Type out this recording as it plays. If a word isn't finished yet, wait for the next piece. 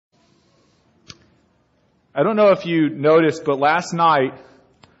I don't know if you noticed, but last night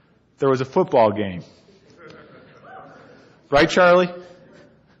there was a football game. Right, Charlie?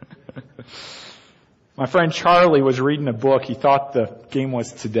 My friend Charlie was reading a book. He thought the game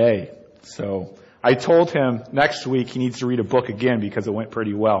was today. So I told him next week he needs to read a book again because it went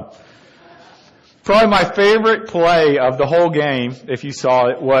pretty well. Probably my favorite play of the whole game, if you saw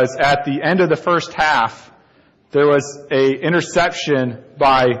it, was at the end of the first half. There was a interception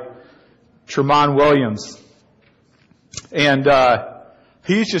by Tramon Williams. And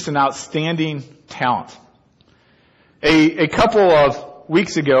he's just an outstanding talent. A couple of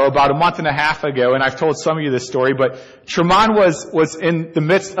weeks ago, about a month and a half ago, and I've told some of you this story, but Tramon was in the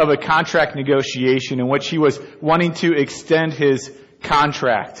midst of a contract negotiation in which he was wanting to extend his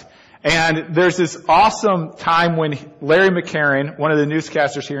contract. And there's this awesome time when Larry McCarran, one of the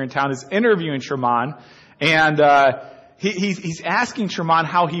newscasters here in town, is interviewing Tramon, and he's asking Tramon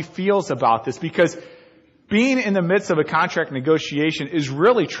how he feels about this, because being in the midst of a contract negotiation is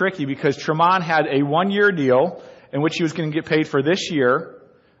really tricky, because Tramon had a 1-year deal in which he was going to get paid for this year,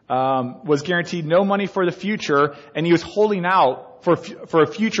 was guaranteed no money for the future, and he was holding out for a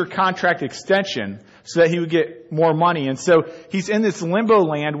future contract extension so that he would get more money. And so he's in this limbo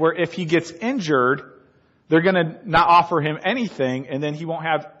land where if he gets injured, they're going to not offer him anything, and then he won't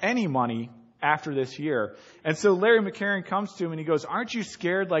have any money after this year. And so Larry McCarran comes to him and he goes, aren't you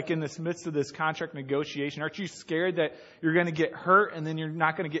scared, like in this midst of this contract negotiation, aren't you scared that you're going to get hurt and then you're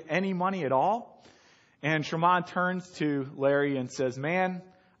not going to get any money at all? And Tramon turns to Larry and says, man,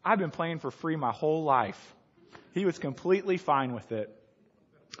 I've been playing for free my whole life. He was completely fine with it.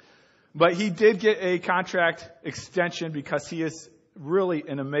 But he did get a contract extension because he is really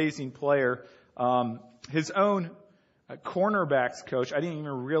an amazing player. His own cornerbacks coach, I didn't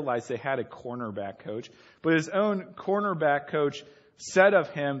even realize they had a cornerback coach, but his own cornerback coach said of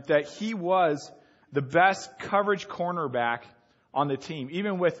him that he was the best coverage cornerback on the team.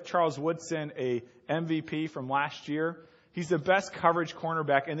 Even with Charles Woodson, a MVP from last year, he's the best coverage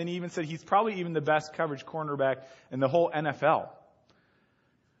cornerback. And then he even said he's probably even the best coverage cornerback in the whole NFL.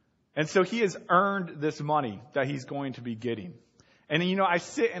 And so he has earned this money that he's going to be getting. And, you know, I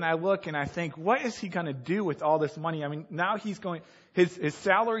sit and I look and I think, what is he going to do with all this money? I mean, now he's going, his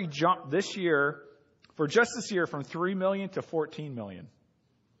salary jumped this year, for just this year, from $3 million to $14 million.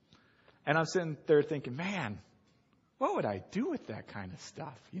 And I'm sitting there thinking, man, what would I do with that kind of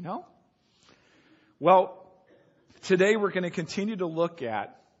stuff, you know? Well, today we're going to continue to look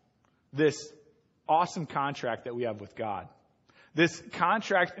at this awesome contract that we have with God. This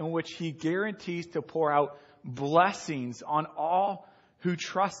contract in which He guarantees to pour out blessings on all who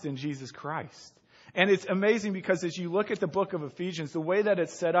trust in Jesus Christ. And it's amazing because as you look at the book of Ephesians, the way that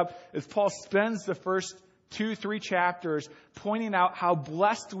it's set up is Paul spends the first 2-3 chapters pointing out how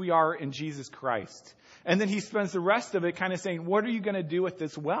blessed we are in Jesus Christ. And then he spends the rest of it kind of saying, what are you going to do with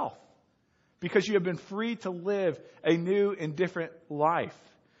this wealth? Because you have been free to live a new and different life.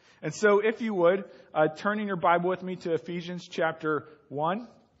 And so if you would, turn in your Bible with me to Ephesians chapter 1.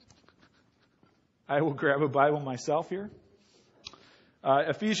 I will grab a Bible myself here.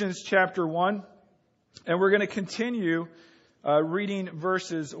 Ephesians chapter 1. And we're going to continue reading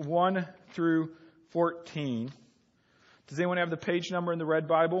verses 1 through 14. Does anyone have the page number in the red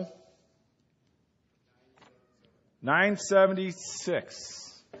Bible? 976.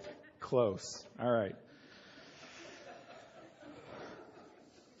 Close. All right.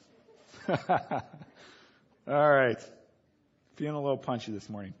 All right. Feeling a little punchy this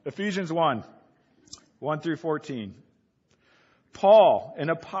morning. Ephesians 1 through 14. Paul, an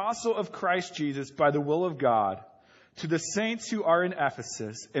apostle of Christ Jesus by the will of God, to the saints who are in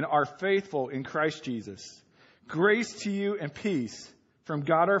Ephesus and are faithful in Christ Jesus, grace to you and peace from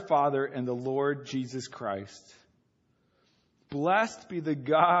God our Father and the Lord Jesus Christ. Blessed be the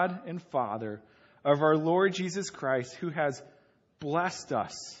God and Father of our Lord Jesus Christ, who has blessed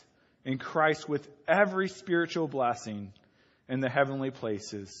us in Christ with every spiritual blessing in the heavenly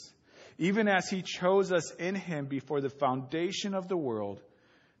places, even as He chose us in Him before the foundation of the world,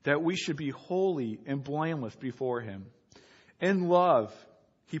 that we should be holy and blameless before Him. In love,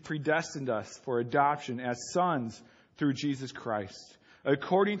 He predestined us for adoption as sons through Jesus Christ,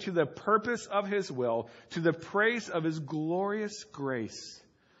 according to the purpose of His will, to the praise of His glorious grace,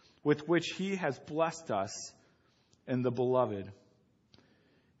 with which He has blessed us in the Beloved.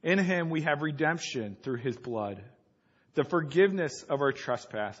 In Him we have redemption through His blood, the forgiveness of our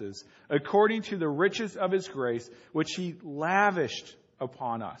trespasses, according to the riches of His grace, which He lavished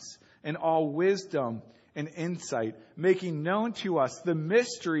upon us in all wisdom and insight, making known to us the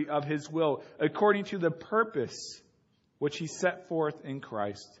mystery of His will, according to the purpose which he set forth in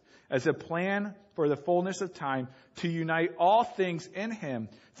Christ, as a plan for the fullness of time, to unite all things in him,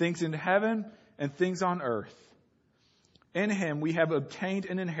 things in heaven and things on earth. In him we have obtained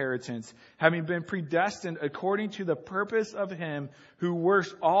an inheritance, having been predestined according to the purpose of him who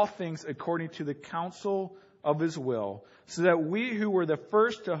works all things according to the counsel of his will, so that we who were the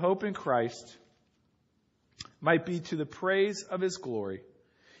first to hope in Christ might be to the praise of his glory.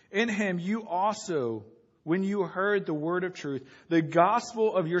 In him you also, when you heard the word of truth, the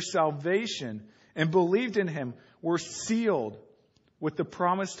gospel of your salvation, and believed in him, were sealed with the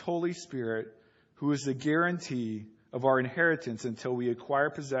promised Holy Spirit, who is the guarantee of our inheritance until we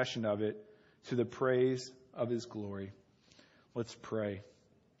acquire possession of it, to the praise of his glory. Let's pray.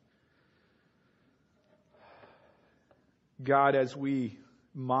 God, as we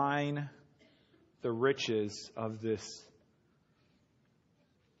mine the riches of this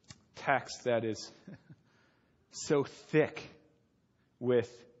text that is so thick with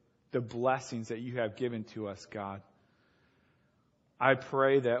the blessings that you have given to us, God, I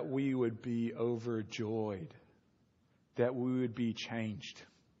pray that we would be overjoyed, that we would be changed,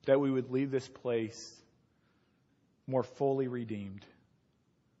 that we would leave this place more fully redeemed,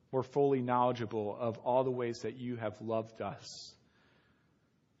 more fully knowledgeable of all the ways that you have loved us,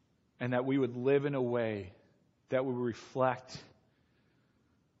 and that we would live in a way that would reflect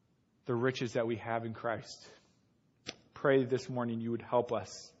the riches that we have in Christ. Pray this morning you would help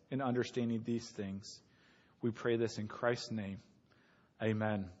us in understanding these things. We pray this in Christ's name.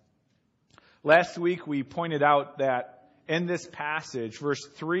 Amen. Last week we pointed out that in this passage, verse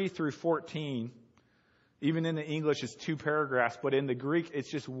 3 through 14, even in the English it's 2 paragraphs, but in the Greek it's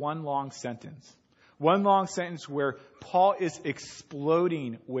just one long sentence. One long sentence where Paul is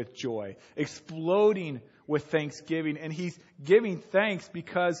exploding with joy, exploding with thanksgiving, and he's giving thanks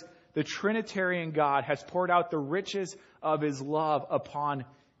because the Trinitarian God has poured out the riches of his love upon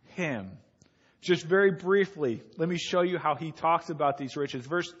him. Just very briefly, let me show you how he talks about these riches.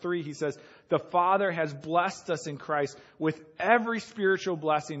 Verse 3, he says, the Father has blessed us in Christ with every spiritual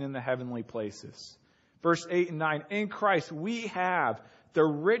blessing in the heavenly places. Verse 8 and 9, in Christ we have the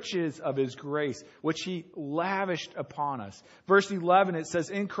riches of his grace, which he lavished upon us. Verse 11, it says,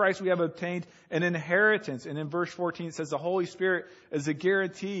 in Christ we have obtained an inheritance. And in verse 14, it says, the Holy Spirit is a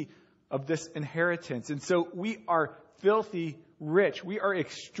guarantee of this inheritance. And so we are filthy rich. We are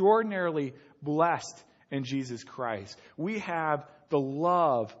extraordinarily blessed in Jesus Christ. We have the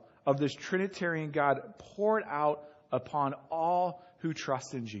love of this Trinitarian God poured out upon all who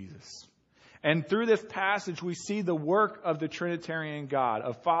trust in Jesus. And through this passage, we see the work of the Trinitarian God,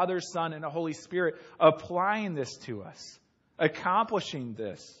 of Father, Son, and the Holy Spirit, applying this to us, accomplishing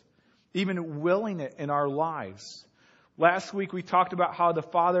this, even willing it in our lives. Last week, we talked about how the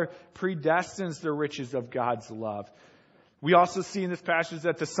Father predestines the riches of God's love. We also see in this passage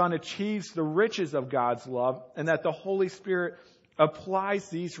that the Son achieves the riches of God's love, and that the Holy Spirit applies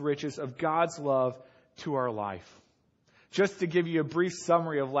these riches of God's love to our life. Just to give you a brief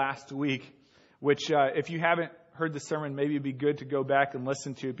summary of last week, which if you haven't heard the sermon, maybe it'd be good to go back and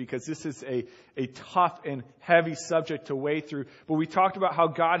listen to it, because this is a tough and heavy subject to wade through. But we talked about how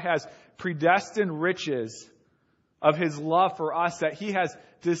God has predestined riches of his love for us, that he has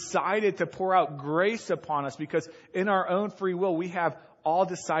decided to pour out grace upon us, because in our own free will, we have all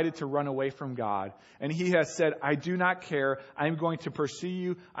decided to run away from God. And he has said, I do not care. I am going to pursue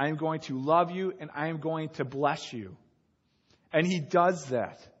you. I am going to love you, and I am going to bless you. And he does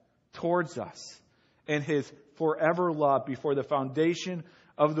that towards us in his forever love before the foundation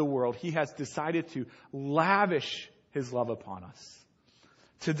of the world. He has decided to lavish his love upon us.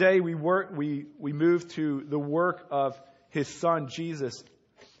 Today we move to the work of his Son, Jesus,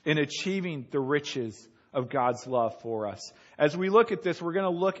 in achieving the riches of God's love for us. As we look at this, we're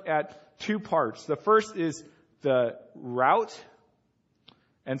going to look at 2 parts. The first is the route,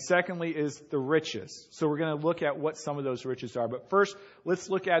 and secondly is the riches. So we're going to look at what some of those riches are. But first, let's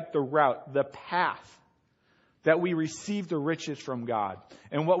look at the route, the path that we receive the riches from God.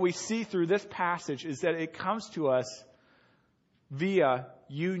 And what we see through this passage is that it comes to us via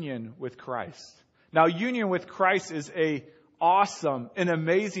union with Christ. Now, union with Christ is an awesome and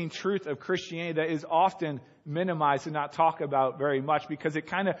amazing truth of Christianity that is often minimized and not talked about very much, because it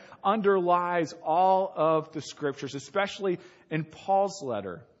kind of underlies all of the scriptures, especially in Paul's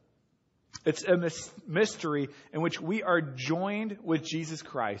letter. It's a mystery in which we are joined with Jesus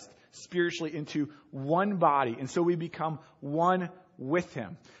Christ spiritually into one body, and so we become one with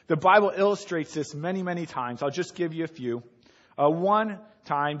him. The Bible illustrates this many, many times. I'll just give you a few. One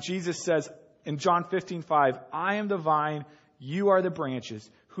time, Jesus says in John 15:5, I am the vine, you are the branches.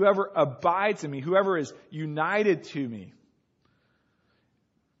 whoever abides in me, whoever is united to me,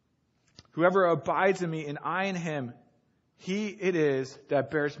 whoever abides in me and I in him, he it is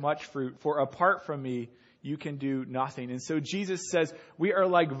that bears much fruit. For apart from me, you can do nothing. And so Jesus says we are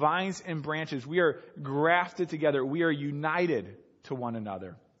like vines and branches. We are grafted together. We are united to one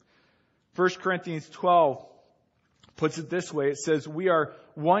another. 1 Corinthians 12 puts it this way. It says we are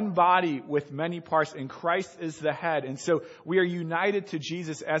one body with many parts, and Christ is the head. And so we are united to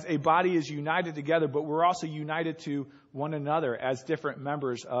Jesus as a body is united together, but we're also united to one another as different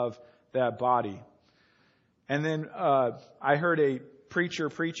members of that body. And then I heard a preacher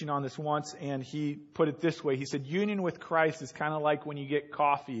preaching on this once, and he put it this way. He said, union with Christ is kind of like when you get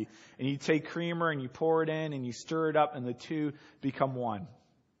coffee, and you take creamer and you pour it in and you stir it up, and the two become one.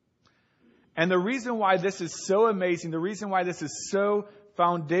 And the reason why this is so amazing, the reason why this is so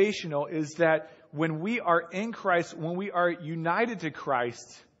foundational is that when we are in Christ, when we are united to Christ,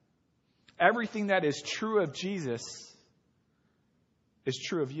 everything that is true of Jesus is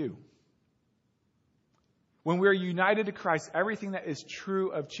true of you. When we are united to Christ, everything that is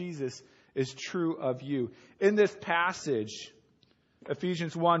true of Jesus is true of you. In this passage,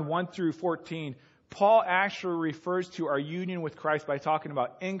 Ephesians 1 through 14, Paul actually refers to our union with Christ by talking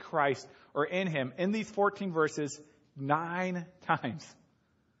about in Christ or in him. In these 14 verses, 9 times.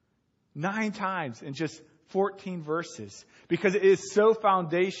 9 times in just 14 verses. Because it is so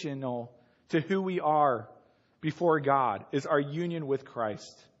foundational to who we are before God, is our union with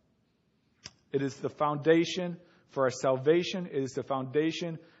Christ. It is the foundation for our salvation. It is the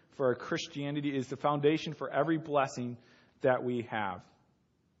foundation for our Christianity. It is the foundation for every blessing that we have.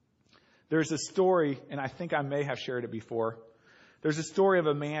 There's a story, and I think I may have shared it before. There's a story of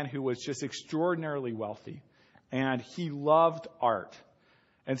a man who was just extraordinarily wealthy, and he loved art.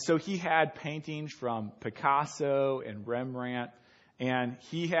 And so he had paintings from Picasso and Rembrandt, and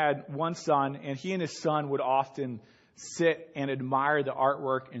he had one son, and he and his son would often sit and admire the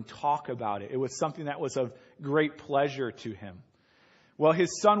artwork and talk about it. It was something that was of great pleasure to him. Well,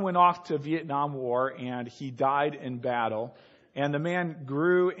 his son went off to Vietnam War, and he died in battle. And the man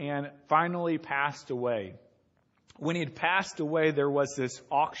grew and finally passed away. When he had passed away, there was this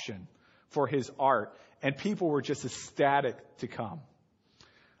auction for his art, and people were just ecstatic to come.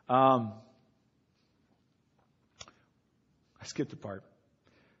 I skipped a part.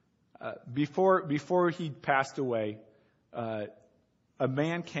 Before he passed away, a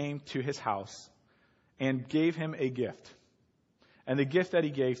man came to his house and gave him a gift. And the gift that he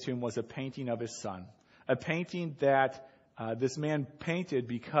gave to him was a painting of his son. A painting that this man painted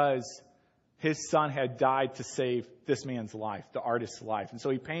because his son had died to save this man's life, the artist's life. And so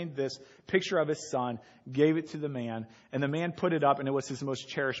he painted this picture of his son, gave it to the man, and the man put it up, and it was his most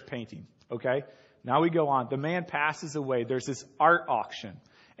cherished painting. Okay? Now we go on. The man passes away. There's this art auction.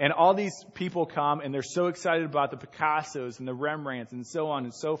 And all these people come, and they're so excited about the Picassos and the Rembrandts and so on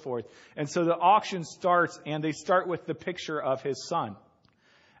and so forth. And so the auction starts, and they start with the picture of his son.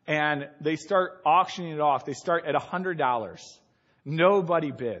 And they start auctioning it off. They start at $100.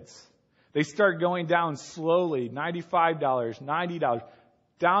 Nobody bids. They start going down slowly, $95, $90.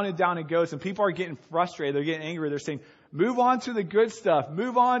 Down and down it goes. And people are getting frustrated. They're getting angry. They're saying, move on to the good stuff.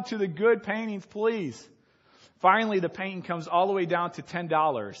 Move on to the good paintings, please. Finally, the painting comes all the way down to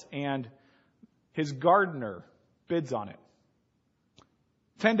 $10, and his gardener bids on it.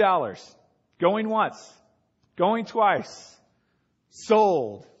 $10. Going once. Going twice.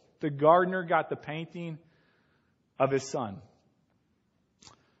 Sold. The gardener got the painting of his son.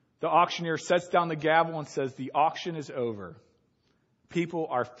 The auctioneer sets down the gavel and says, the auction is over. People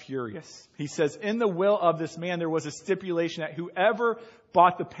are furious. He says, in the will of this man, there was a stipulation that whoever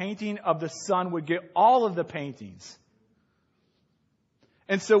bought the painting of the son would get all of the paintings.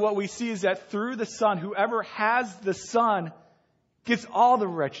 And so what we see is that through the son, whoever has the son gets all the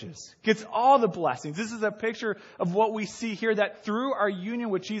riches, gets all the blessings. This is a picture of what we see here, that through our union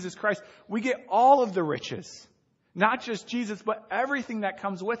with Jesus Christ, we get all of the riches. Not just Jesus, but everything that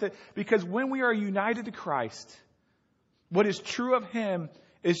comes with it. Because when we are united to Christ, what is true of him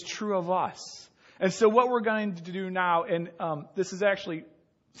is true of us. And so what we're going to do now, and this is actually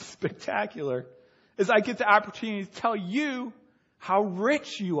spectacular, is I get the opportunity to tell you how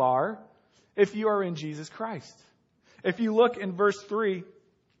rich you are if you are in Jesus Christ. If you look in verse 3,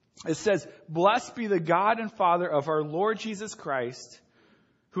 it says, blessed be the God and Father of our Lord Jesus Christ,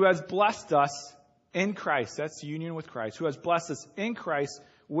 who has blessed us in Christ. That's union with Christ. Who has blessed us in Christ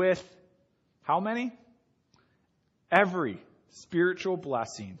with how many? Every spiritual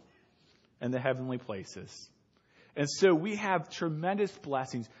blessing in the heavenly places. And so we have tremendous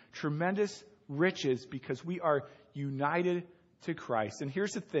blessings, tremendous riches, because we are united to Christ. And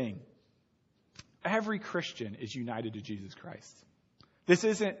here's the thing. Every Christian is united to Jesus Christ. This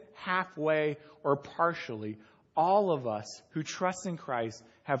isn't halfway or partially. All of us who trust in Christ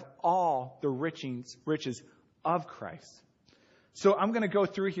have all the riches of Christ. So I'm going to go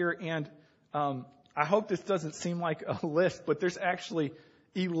through here, and I hope this doesn't seem like a list, but there's actually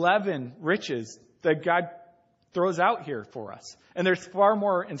 11 riches that God throws out here for us. And there's far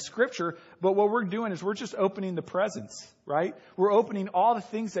more in Scripture, but what we're doing is we're just opening the presents, right? We're opening all the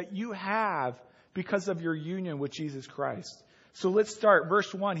things that you have because of your union with Jesus Christ. So let's start.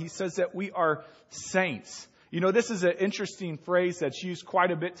 Verse 1, he says that we are saints. You know, this is an interesting phrase that's used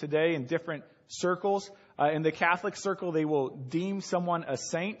quite a bit today in different circles. In the Catholic circle, they will deem someone a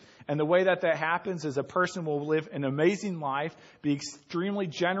saint. And the way that happens is a person will live an amazing life, be extremely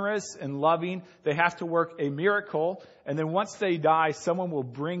generous and loving. They have to work a miracle. And then once they die, someone will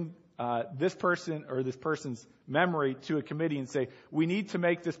bring this person or this person's memory to a committee and say, we need to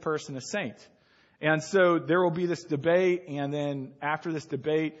make this person a saint. And so there will be this debate, and then after this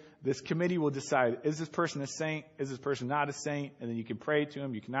debate, this committee will decide, is this person a saint? Is this person not a saint? And then you can pray to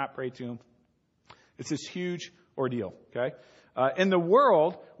him, you cannot pray to him. It's this huge ordeal, okay? In the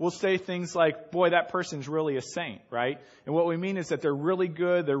world, we'll say things like, boy, that person's really a saint, right? And what we mean is that they're really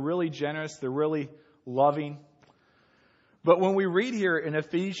good, they're really generous, they're really loving. But when we read here in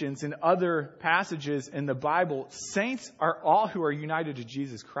Ephesians and other passages in the Bible, saints are all who are united to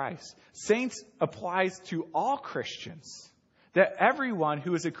Jesus Christ. Saints applies to all Christians. That everyone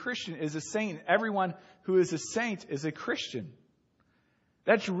who is a Christian is a saint. Everyone who is a saint is a Christian.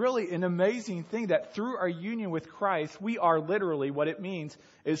 That's really an amazing thing, that through our union with Christ, we are literally, what it means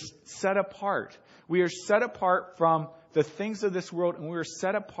is set apart. We are set apart from the things of this world, and we are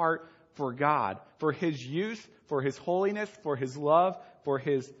set apart for God, for His use, for His holiness, for His love, for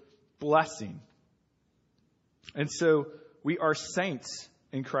His blessing. And so we are saints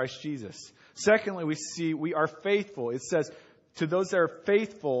in Christ Jesus. Secondly, we see we are faithful. It says, to those that are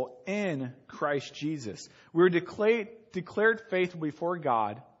faithful in Christ Jesus. We're declared faithful before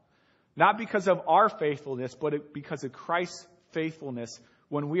God, not because of our faithfulness, but because of Christ's faithfulness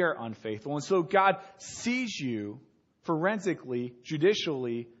when we are unfaithful. And so God sees you forensically,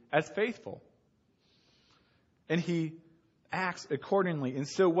 judicially, as faithful. And He acts accordingly. And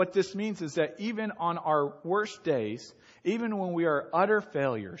so what this means is that even on our worst days, even when we are utter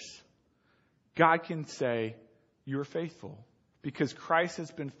failures, God can say, you're faithful. Because Christ has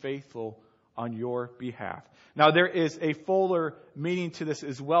been faithful on your behalf. Now, there is a fuller meaning to this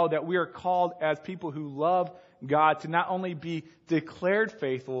as well, that we are called as people who love God to not only be declared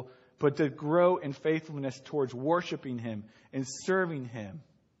faithful, but to grow in faithfulness towards worshiping Him and serving Him.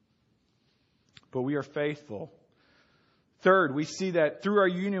 But we are faithful. Third, we see that through our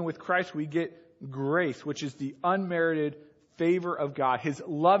union with Christ, we get grace, which is the unmerited favor of God. His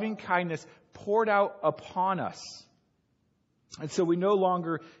loving kindness poured out upon us. And so we no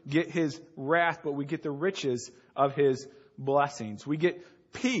longer get His wrath, but we get the riches of His blessings. We get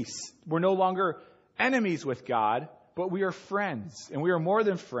peace. We're no longer enemies with God, but we are friends. And we are more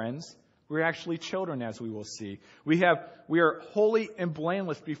than friends. We're actually children, as we will see. We are holy and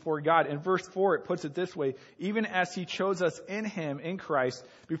blameless before God. In verse 4, it puts it this way, even as He chose us in Him, in Christ,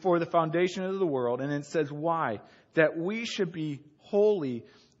 before the foundation of the world. And it says, why? That we should be holy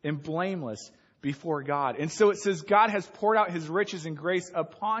and blameless before God. And so it says God has poured out His riches and grace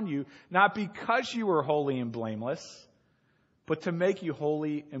upon you, not because you were holy and blameless, but to make you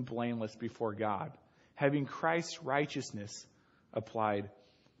holy and blameless before God, having Christ's righteousness applied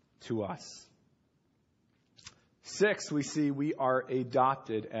to us. 6, we see we are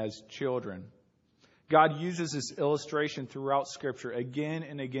adopted as children. God uses this illustration throughout Scripture again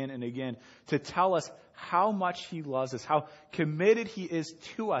and again and again to tell us how much He loves us, how committed He is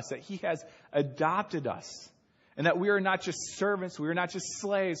to us, that He has adopted us, and that we are not just servants, we are not just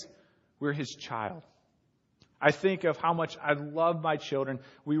slaves, we're His child. I think of how much I love my children.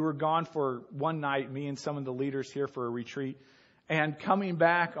 We were gone for one night, me and some of the leaders here for a retreat, and coming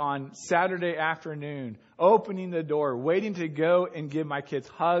back on Saturday afternoon, opening the door, waiting to go and give my kids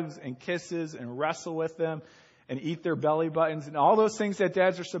hugs and kisses and wrestle with them and eat their belly buttons and all those things that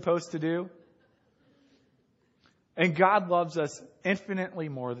dads are supposed to do. And God loves us infinitely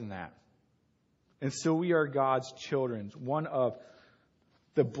more than that. And so we are God's children, one of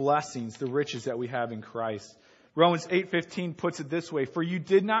the blessings, the riches that we have in Christ. Romans 8:15 puts it this way, for you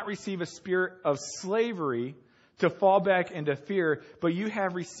did not receive a spirit of slavery to fall back into fear, but you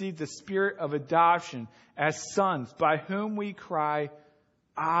have received the spirit of adoption as sons, by whom we cry,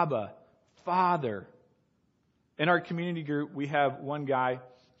 Abba, Father. In our community group, we have one guy,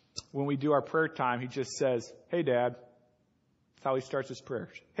 when we do our prayer time, he just says, hey, Dad. That's how he starts his prayer.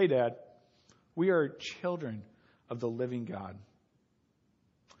 Hey, Dad, we are children of the living God.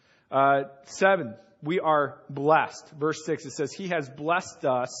 7, we are blessed. Verse 6, it says, He has blessed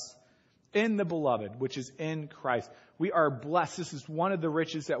us in the beloved, which is in Christ. We are blessed. This is one of the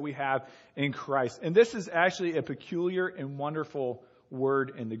riches that we have in Christ. And this is actually a peculiar and wonderful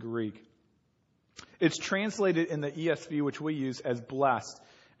word in the Greek. It's translated in the ESV, which we use, as blessed.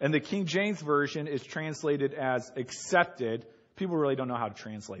 And the King James Version is translated as accepted. People really don't know how to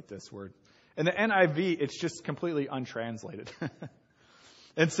translate this word. In the NIV, it's just completely untranslated.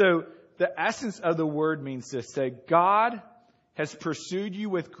 And so the essence of the word means this, that God has pursued you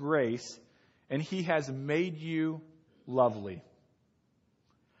with grace and He has made you lovely.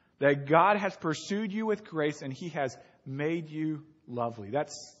 That God has pursued you with grace and He has made you lovely.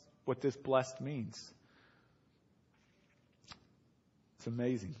 That's what this blessed means. It's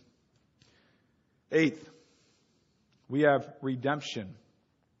amazing. 8th, we have redemption.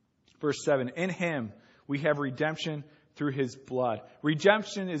 Verse 7, in Him we have redemption through His blood.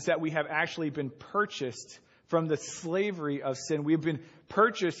 Redemption is that we have actually been purchased from the slavery of sin. We've been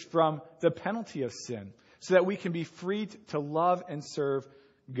purchased from the penalty of sin so that we can be freed to love and serve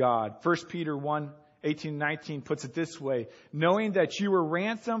God. 1 Peter 1:18-19 puts it this way, knowing that you were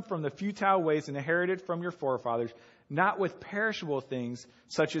ransomed from the futile ways inherited from your forefathers, not with perishable things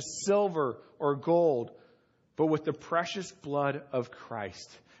such as silver or gold, but with the precious blood of Christ.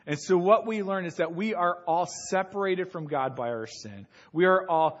 And so what we learn is that we are all separated from God by our sin. We are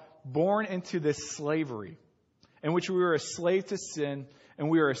all born into this slavery in which we are a slave to sin and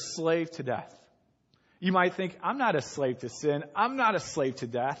we are a slave to death. You might think, I'm not a slave to sin. I'm not a slave to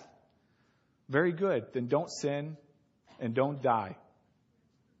death. Very good. Then don't sin and don't die.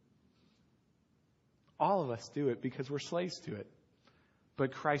 All of us do it because we're slaves to it.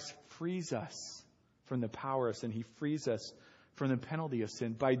 But Christ frees us from the power of sin. He frees us from the penalty of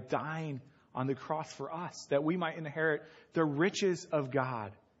sin by dying on the cross for us, that we might inherit the riches of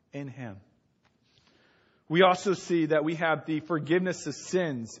God in Him. We also see that we have the forgiveness of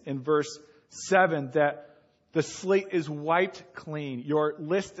sins in verse 7, that the slate is wiped clean. Your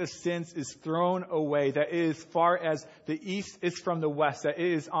list of sins is thrown away, that it is as far as the east is from the west, that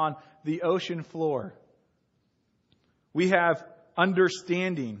it is on the ocean floor. We have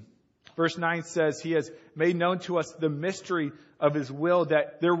understanding. Verse 9 says, He has made known to us the mystery of His will,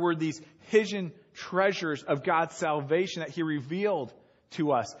 that there were these hidden treasures of God's salvation that He revealed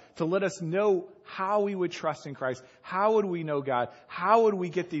to us to let us know how we would trust in Christ. How would we know God? How would we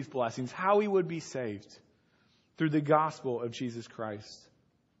get these blessings? How we would be saved through the gospel of Jesus Christ.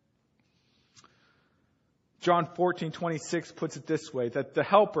 John 14:26 puts it this way, that the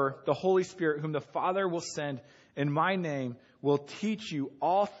Helper, the Holy Spirit, whom the Father will send in my name, will teach you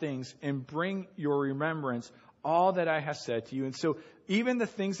all things and bring your remembrance all that I have said to you. And so even the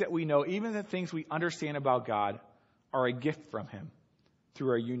things that we know, even the things we understand about God are a gift from Him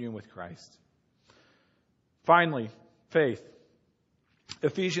through our union with Christ. Finally, faith.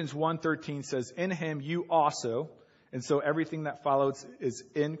 Ephesians 1:13 says, in Him you also, and so everything that follows is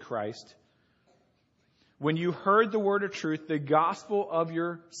in Christ, when you heard the word of truth, the gospel of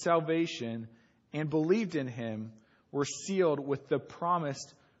your salvation, and believed in Him, were sealed with the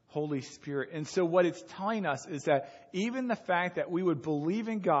promised Holy Spirit. And so what it's telling us is that even the fact that we would believe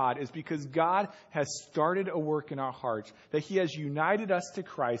in God is because God has started a work in our hearts, that He has united us to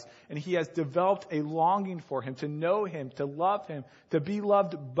Christ, and He has developed a longing for Him, to know Him, to love Him, to be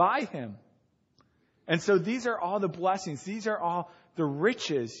loved by Him. And so these are all the blessings. These are all the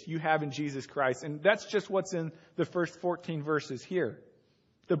riches you have in Jesus Christ. And that's just what's in the first 14 verses here.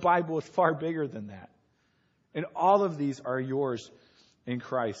 The Bible is far bigger than that. And all of these are yours in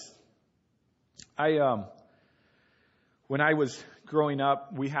Christ. When I was growing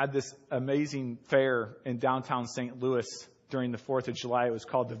up, we had this amazing fair in downtown St. Louis during the 4th of July. It was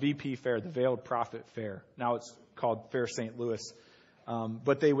called the VP Fair, the Veiled Prophet Fair. Now it's called Fair St. Louis.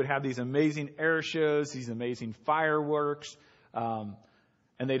 But they would have these amazing air shows, these amazing fireworks, and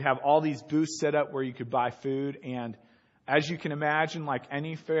they'd have all these booths set up where you could buy food. And as you can imagine, like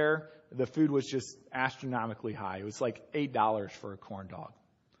any fair, the food was just astronomically high. It was like $8 for a corn dog.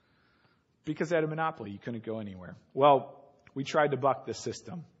 Because they had a monopoly, you couldn't go anywhere. Well, we tried to buck the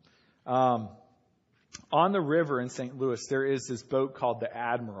system. On the river in St. Louis, there is this boat called the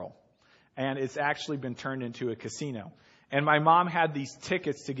Admiral. And it's actually been turned into a casino. And my mom had these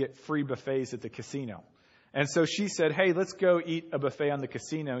tickets to get free buffets at the casino. And so she said, hey, let's go eat a buffet on the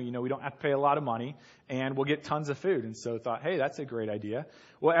casino. You know, we don't have to pay a lot of money, and we'll get tons of food. And so I thought, hey, that's a great idea.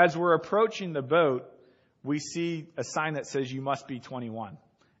 Well, as we're approaching the boat, we see a sign that says you must be 21.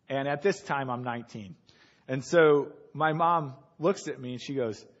 And at this time, I'm 19. And so my mom looks at me and she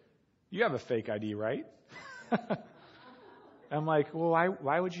goes, "You have a fake ID, right?" I'm like, "Well,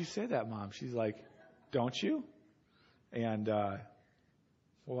 why would you say that, Mom?" She's like, "Don't you?" And,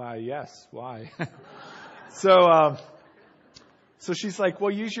 why, yes, why? So she's like,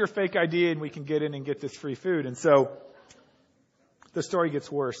 "Well, use your fake ID and we can get in and get this free food." And so the story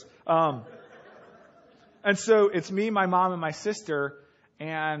gets worse. And so it's me, my mom, and my sister.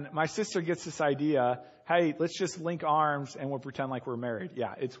 And my sister gets this idea, hey, let's just link arms and we'll pretend like we're married.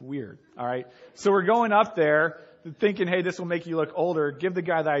 Yeah, it's weird. All right. So we're going up there thinking, hey, this will make you look older. Give the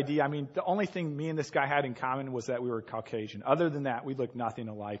guy the ID. I mean, the only thing me and this guy had in common was that we were Caucasian. Other than that, we looked nothing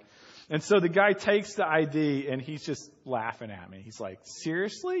alike. And so the guy takes the ID and he's just laughing at me. He's like,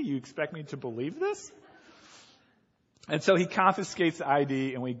 seriously? You expect me to believe this? And so he confiscates the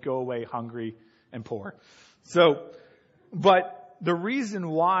ID and we go away hungry and poor. But the reason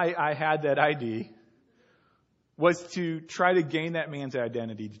why I had that ID was to try to gain that man's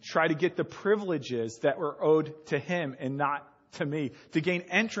identity, to try to get the privileges that were owed to him and not to me, to gain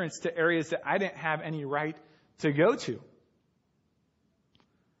entrance to areas that I didn't have any right to go to.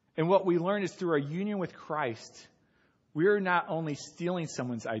 And what we learn is through our union with Christ, we are not only stealing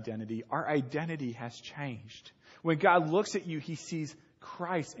someone's identity, our identity has changed. When God looks at you, he sees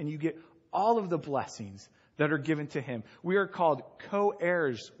Christ and you get all of the blessings that are given to him. We are called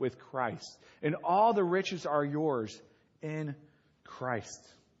co-heirs with Christ. And all the riches are yours in Christ.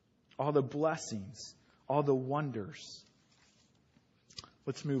 All the blessings, all the wonders.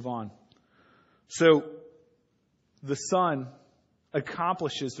 Let's move on. So, the Son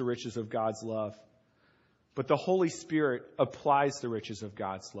accomplishes the riches of God's love. But the Holy Spirit applies the riches of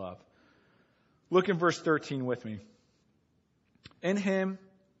God's love. Look in verse 13 with me. In him,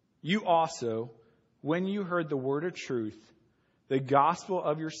 you also, when you heard the word of truth, the gospel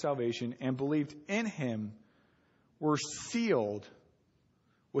of your salvation, and believed in him, were sealed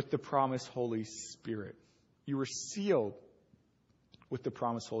with the promised Holy Spirit. You were sealed with the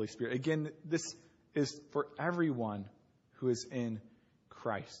promised Holy Spirit. Again, this is for everyone who is in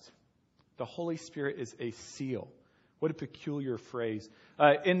Christ. The Holy Spirit is a seal. What a peculiar phrase.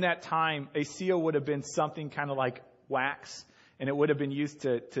 In that time, a seal would have been something kind of like wax. And it would have been used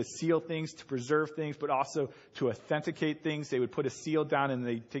to seal things, to preserve things, but also to authenticate things. They would put a seal down and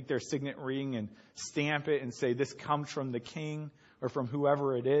they take their signet ring and stamp it and say, this comes from the king or from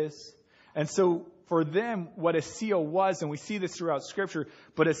whoever it is. And so for them, what a seal was, and we see this throughout Scripture,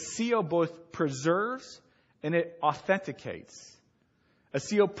 but a seal both preserves and it authenticates. A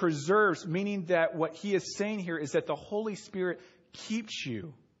seal preserves, meaning that what he is saying here is that the Holy Spirit keeps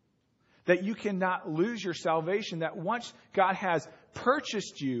you. That you cannot lose your salvation, that once God has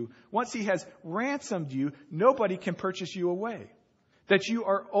purchased you, once he has ransomed you, nobody can purchase you away. That you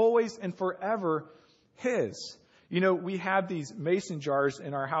are always and forever his. You know, we have these mason jars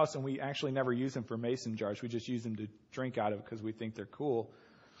in our house, and we actually never use them for mason jars. We just use them to drink out of because we think they're cool.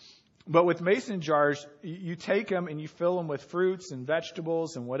 But with mason jars, you take them and you fill them with fruits and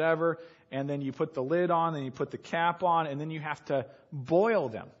vegetables and whatever, and then you put the lid on, and you put the cap on, and then you have to boil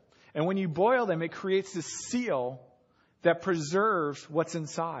them. And when you boil them, it creates this seal that preserves what's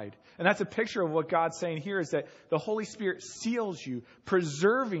inside. And that's a picture of what God's saying here, is that the Holy Spirit seals you,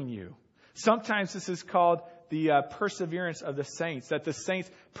 preserving you. Sometimes this is called the perseverance of the saints, that the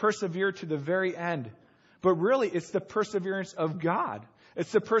saints persevere to the very end. But really, it's the perseverance of God.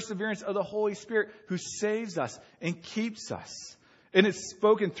 It's the perseverance of the Holy Spirit who saves us and keeps us. And it's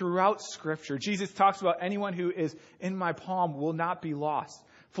spoken throughout Scripture. Jesus talks about anyone who is in my palm will not be lost.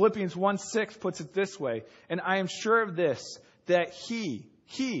 Philippians 1:6 puts it this way, and I am sure of this, that he,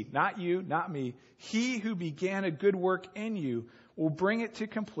 not you, not me, he who began a good work in you will bring it to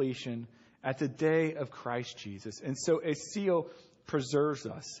completion at the day of Christ Jesus. And so a seal preserves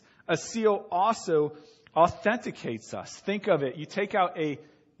us. A seal also authenticates us. Think of it. You take out a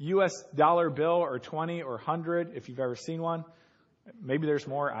U.S. dollar bill or 20 or 100, if you've ever seen one. Maybe there's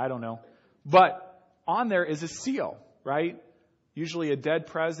more, I don't know. But on there is a seal, right? Usually a dead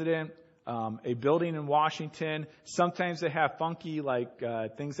president, a building in Washington. Sometimes they have funky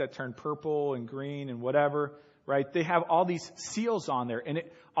things that turn purple and green and whatever, right? They have all these seals on there, and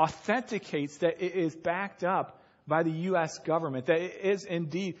it authenticates that it is backed up by the U.S. government, that it is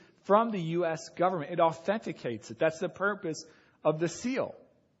indeed from the U.S. government. It authenticates it. That's the purpose of the seal.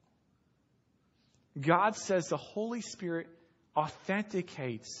 God says the Holy Spirit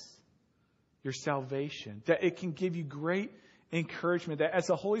authenticates your salvation, that it can give you great encouragement, that as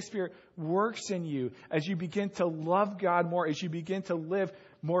the Holy Spirit works in you, as you begin to love God more, as you begin to live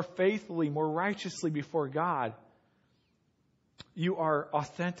more faithfully, more righteously before God, you are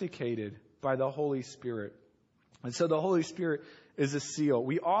authenticated by the Holy Spirit. And so the Holy Spirit is a seal.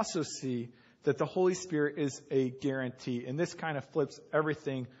 We also see that the Holy Spirit is a guarantee. And this kind of flips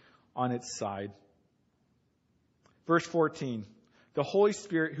everything on its side. Verse 14, the Holy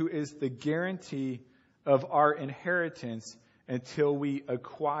Spirit who is the guarantee of our inheritance until we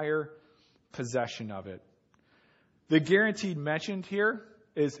acquire possession of it. The guaranteed mentioned here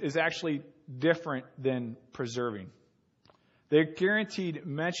is actually different than preserving. The guaranteed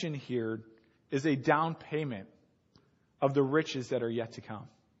mentioned here is a down payment of the riches that are yet to come.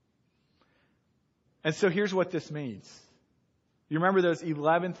 And so here's what this means. You remember those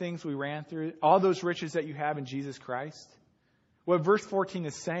 11 things we ran through? All those riches that you have in Jesus Christ? What verse 14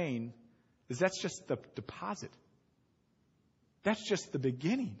 is saying is that's just the deposit. That's just the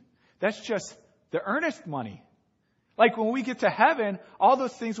beginning. That's just the earnest money. Like when we get to heaven, all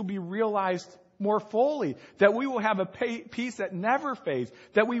those things will be realized more fully. That we will have a peace that never fades.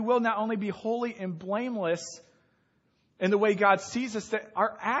 That we will not only be holy and blameless in the way God sees us, that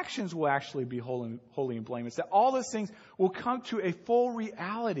our actions will actually be holy and blameless. That all those things will come to a full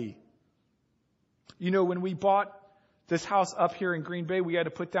reality. You know, when we bought this house up here in Green Bay, we had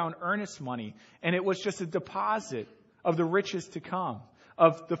to put down earnest money. And it was just a deposit of the riches to come.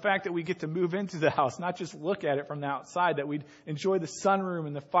 Of the fact that we get to move into the house, not just look at it from the outside, that we'd enjoy the sunroom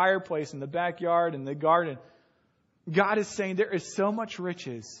and the fireplace and the backyard and the garden. God is saying there is so much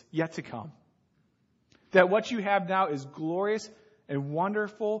riches yet to come. That what you have now is glorious and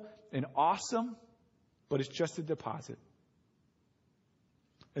wonderful and awesome, but it's just a deposit.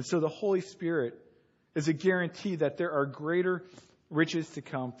 And so the Holy Spirit is a guarantee that there are greater riches to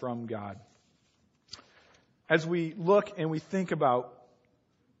come from God. As we look and we think about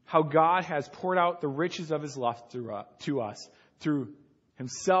how God has poured out the riches of His love to us, through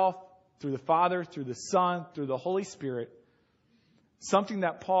Himself, through the Father, through the Son, through the Holy Spirit, something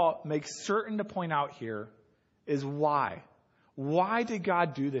that Paul makes certain to point out here is why. Why did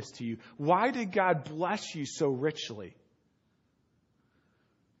God do this to you? Why did God bless you so richly?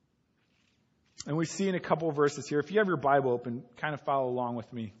 And we see in a couple of verses here. If you have your Bible open, kind of follow along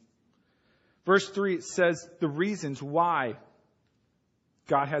with me. Verse 3, it says the reasons why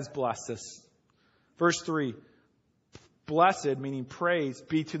God has blessed us. Verse 3, blessed, meaning praise,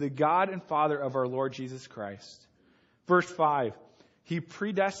 be to the God and Father of our Lord Jesus Christ. Verse 5, He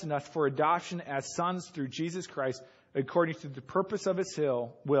predestined us for adoption as sons through Jesus Christ according to the purpose of His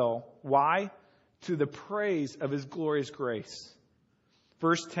will. Why? To the praise of His glorious grace.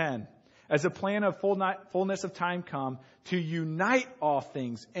 Verse 10, as a plan of fullness of time come, to unite all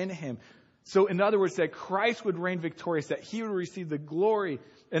things in Him. So in other words, that Christ would reign victorious, that He would receive the glory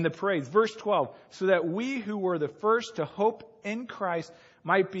and the praise. Verse 12, so that we who were the first to hope in Christ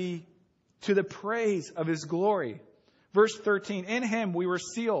might be to the praise of His glory. Verse 13, in Him we were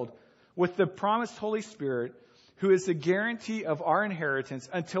sealed with the promised Holy Spirit, who is the guarantee of our inheritance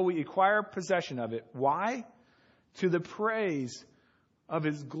until we acquire possession of it. Why? To the praise of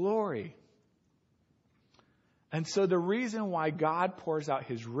His glory. And so the reason why God pours out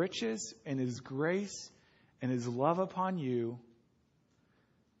His riches and His grace and His love upon you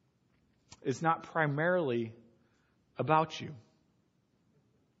is not primarily about you.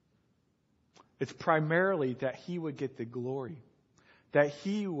 It's primarily that He would get the glory, that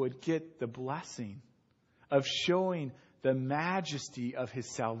He would get the blessing of showing the majesty of His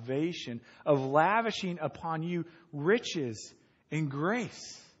salvation, of lavishing upon you riches and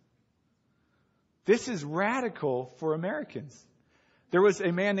grace. This is radical for Americans. There was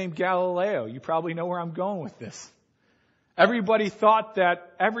a man named Galileo. You probably know where I'm going with this. Everybody thought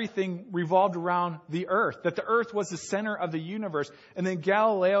that everything revolved around the earth, that the earth was the center of the universe. And then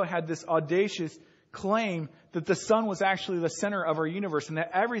Galileo had this audacious claim that the sun was actually the center of our universe and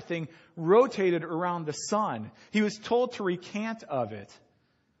that everything rotated around the sun. He was told to recant of it.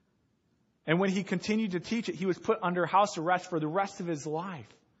 And when he continued to teach it, he was put under house arrest for the rest of his life.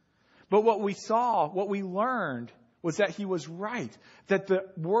 But what we learned was that he was right. That the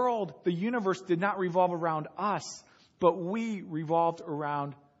world, the universe did not revolve around us, but we revolved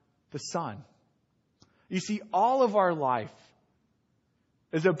around the sun. You see, all of our life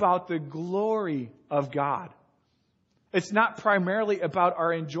is about the glory of God. It's not primarily about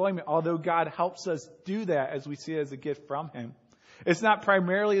our enjoyment, although God helps us do that as we see it as a gift from Him. It's not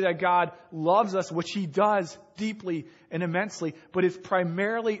primarily that God loves us, which He does deeply and immensely, but it's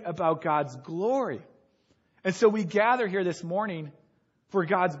primarily about God's glory. And so we gather here this morning for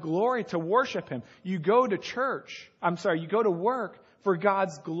God's glory, to worship Him. You go to you go to work for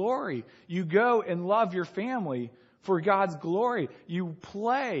God's glory. You go and love your family for God's glory. You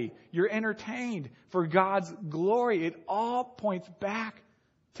play, you're entertained for God's glory. It all points back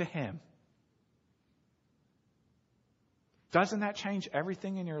to Him. Doesn't that change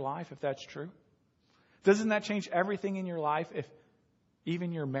everything in your life if that's true? Doesn't that change everything in your life if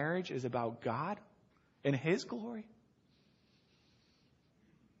even your marriage is about God and His glory?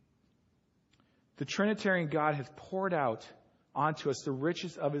 The Trinitarian God has poured out onto us the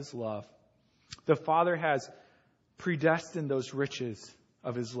riches of His love. The Father has predestined those riches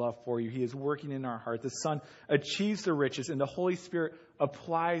of His love for you. He is working in our heart. The Son achieves the riches, and the Holy Spirit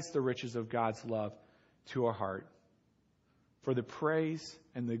applies the riches of God's love to our heart for the praise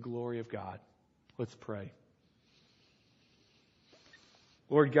and the glory of God. Let's pray.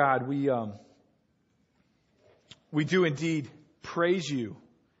 Lord God, we do indeed praise You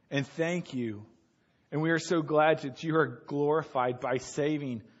and thank You. And we are so glad that You are glorified by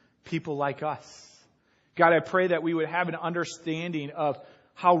saving people like us. God, I pray that we would have an understanding of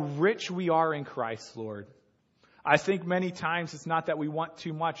how rich we are in Christ, Lord. I think many times it's not that we want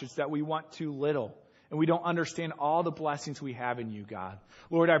too much, it's that we want too little. And we don't understand all the blessings we have in You, God.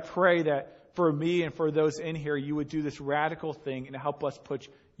 Lord, I pray that for me and for those in here, You would do this radical thing and help us put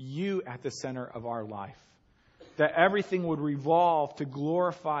You at the center of our life. That everything would revolve to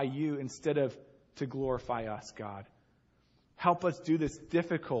glorify You instead of to glorify us, God. Help us do this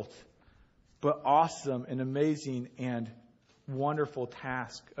difficult but awesome and amazing and wonderful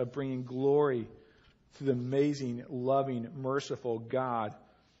task of bringing glory to the amazing, loving, merciful God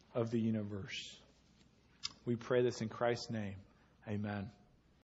of the universe. We pray this in Christ's name. Amen.